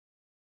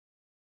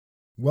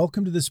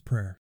Welcome to this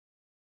prayer.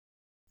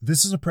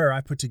 This is a prayer I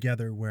put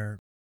together where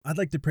I'd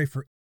like to pray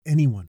for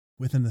anyone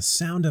within the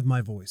sound of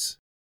my voice.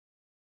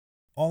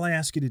 All I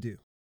ask you to do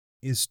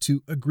is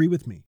to agree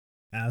with me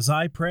as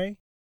I pray,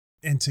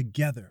 and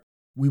together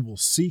we will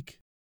seek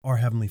our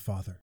Heavenly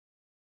Father.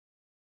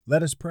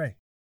 Let us pray.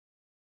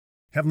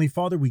 Heavenly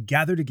Father, we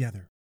gather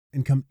together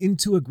and come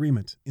into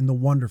agreement in the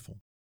wonderful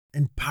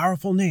and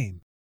powerful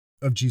name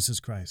of Jesus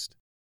Christ.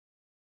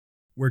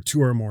 Where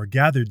two or more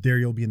gathered, there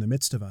you'll be in the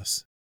midst of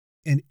us.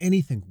 And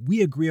anything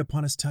we agree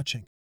upon as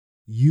touching,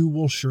 you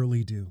will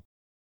surely do.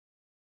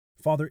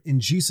 Father,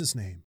 in Jesus'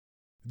 name,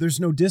 there's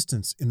no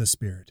distance in the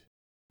Spirit,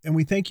 and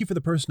we thank you for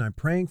the person I'm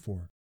praying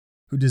for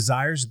who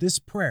desires this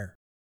prayer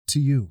to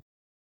you.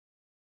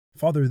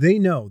 Father, they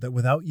know that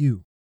without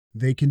you,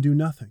 they can do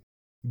nothing,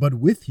 but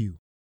with you,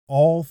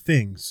 all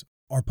things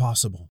are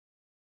possible.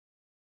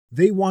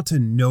 They want to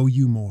know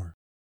you more.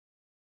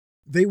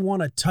 They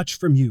want a touch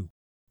from you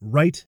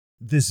right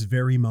this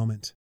very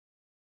moment.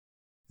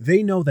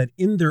 They know that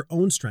in their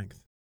own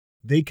strength,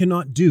 they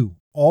cannot do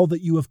all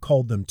that you have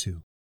called them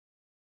to.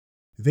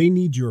 They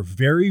need your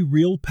very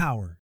real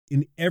power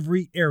in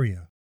every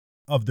area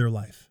of their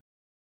life.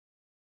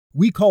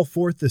 We call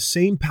forth the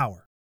same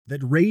power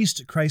that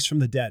raised Christ from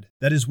the dead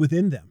that is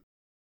within them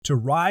to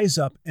rise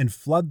up and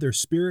flood their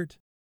spirit,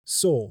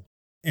 soul,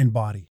 and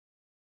body.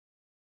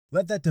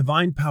 Let that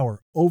divine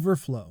power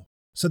overflow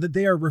so that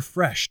they are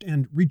refreshed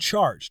and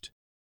recharged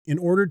in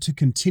order to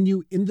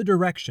continue in the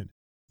direction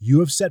you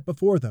have set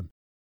before them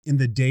in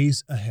the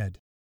days ahead.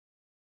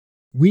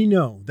 We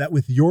know that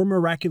with your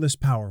miraculous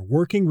power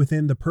working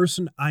within the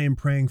person I am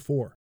praying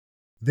for,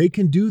 they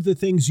can do the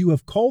things you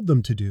have called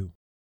them to do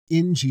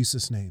in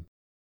Jesus' name.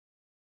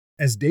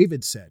 As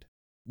David said,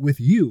 with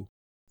you,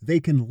 they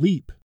can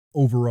leap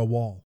over a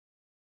wall.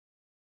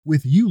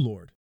 With you,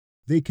 Lord,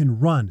 they can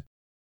run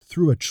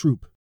through a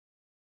troop.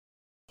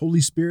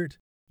 Holy Spirit,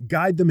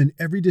 guide them in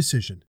every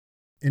decision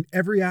and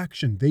every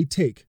action they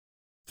take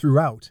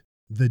throughout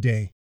the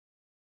day.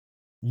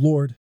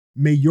 Lord,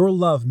 may your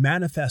love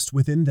manifest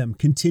within them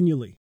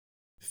continually,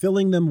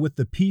 filling them with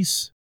the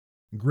peace,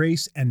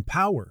 grace, and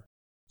power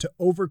to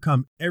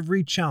overcome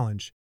every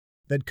challenge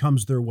that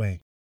comes their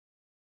way.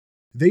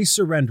 They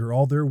surrender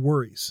all their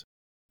worries,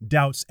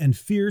 doubts, and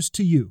fears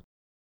to you,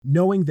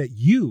 knowing that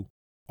you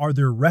are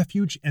their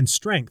refuge and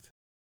strength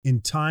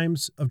in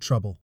times of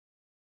trouble.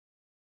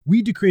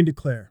 We decree and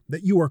declare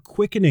that you are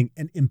quickening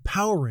and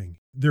empowering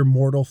their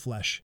mortal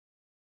flesh.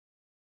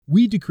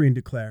 We decree and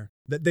declare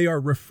that they are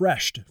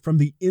refreshed from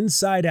the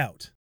inside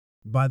out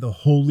by the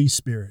Holy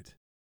Spirit.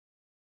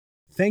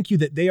 Thank you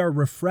that they are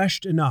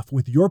refreshed enough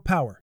with your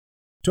power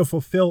to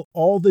fulfill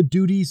all the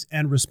duties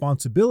and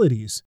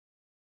responsibilities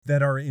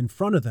that are in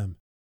front of them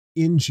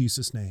in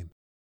Jesus' name.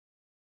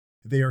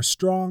 They are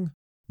strong,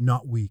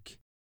 not weak.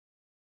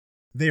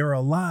 They are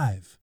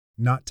alive,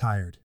 not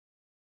tired.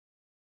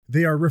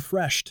 They are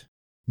refreshed,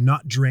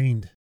 not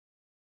drained.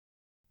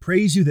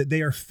 Praise you that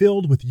they are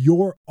filled with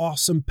your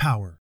awesome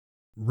power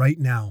right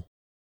now.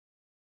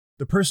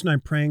 The person I'm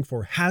praying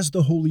for has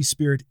the Holy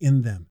Spirit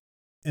in them,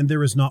 and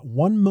there is not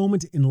one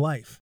moment in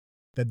life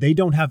that they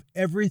don't have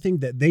everything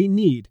that they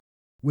need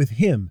with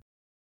Him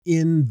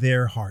in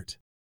their heart.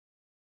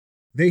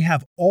 They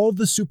have all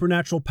the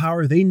supernatural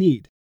power they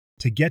need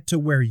to get to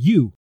where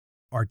you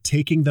are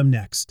taking them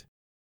next.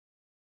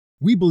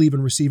 We believe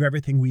and receive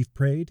everything we've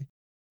prayed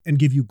and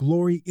give you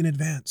glory in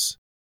advance,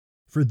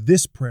 for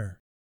this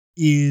prayer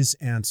is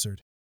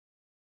answered.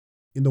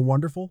 In the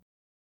wonderful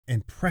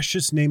and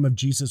precious name of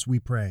Jesus we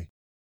pray.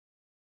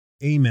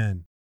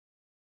 Amen.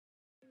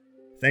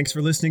 Thanks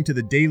for listening to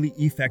the Daily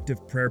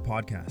Effective Prayer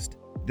Podcast.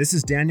 This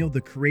is Daniel,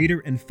 the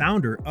creator and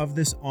founder of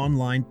this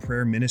online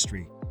prayer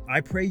ministry.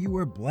 I pray you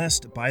are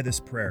blessed by this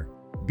prayer.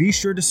 Be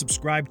sure to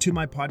subscribe to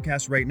my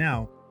podcast right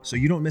now so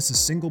you don't miss a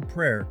single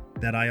prayer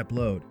that I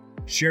upload.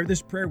 Share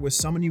this prayer with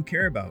someone you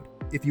care about.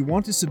 If you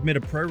want to submit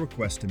a prayer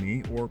request to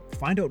me or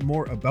find out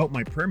more about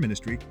my prayer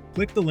ministry,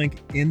 click the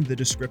link in the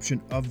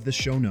description of the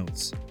show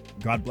notes.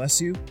 God bless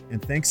you,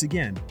 and thanks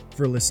again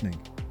for listening.